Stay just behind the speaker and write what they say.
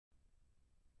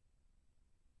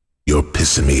You're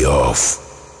pissing me off.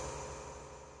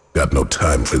 Got no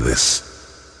time for this.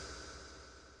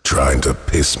 Trying to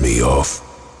piss me off.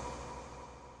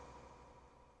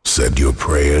 Said your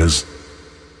prayers?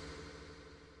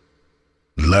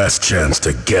 Last chance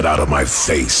to get out of my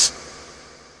face.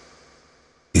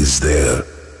 Is there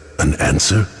an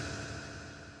answer?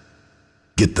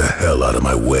 Get the hell out of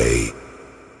my way.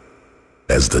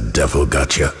 Has the devil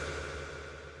got ya?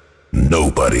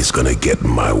 Nobody's gonna get in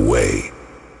my way.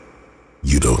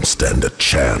 You don't stand a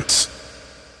chance.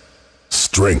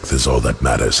 Strength is all that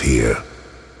matters here.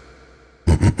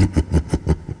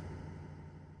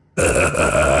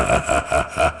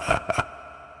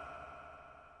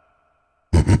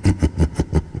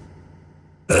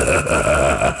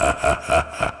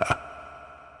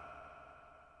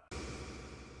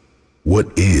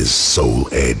 What is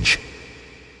Soul Edge?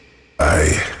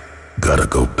 I gotta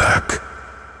go back.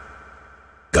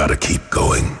 Gotta keep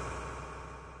going.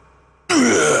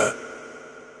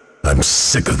 I'm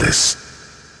sick of this.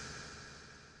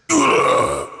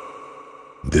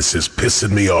 This is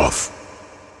pissing me off.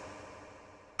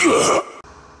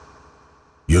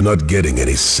 You're not getting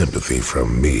any sympathy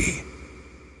from me.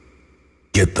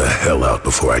 Get the hell out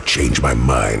before I change my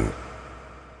mind.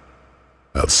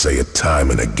 I'll say it time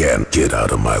and again, get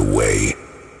out of my way.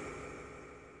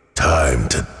 Time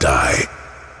to die.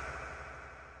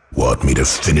 Want me to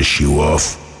finish you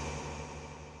off?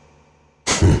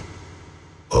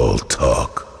 All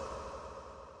talk.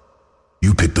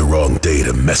 You picked the wrong day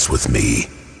to mess with me.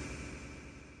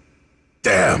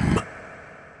 Damn.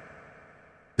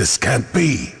 This can't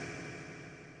be.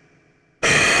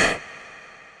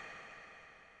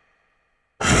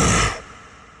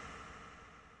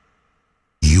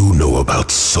 You know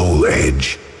about Soul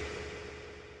Edge.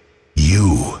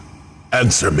 You.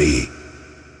 Answer me.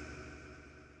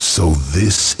 So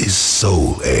this is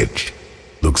Soul Edge.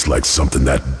 Looks like something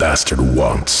that bastard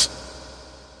wants.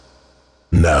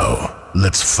 Now,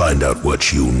 let's find out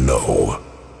what you know.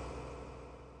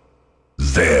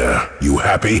 There, you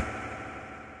happy?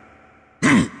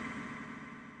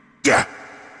 Yeah.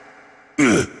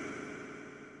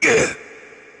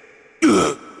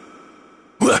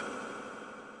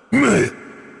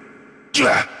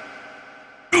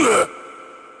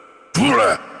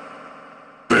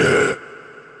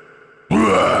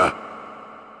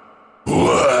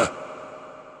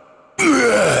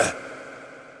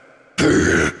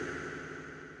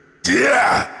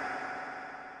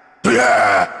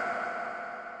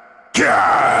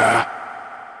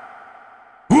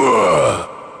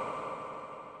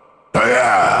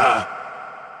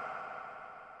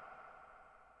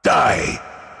 Die.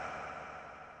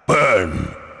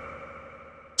 Burn.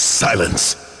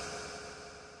 Silence.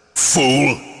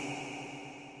 Fool.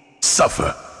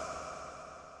 Suffer.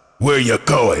 Where you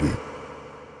going?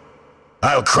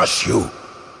 I'll crush you.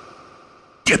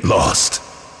 Get lost.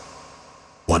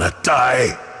 Wanna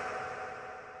die?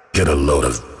 Get a load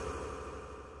of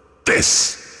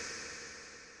this.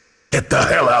 Get the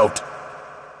hell out.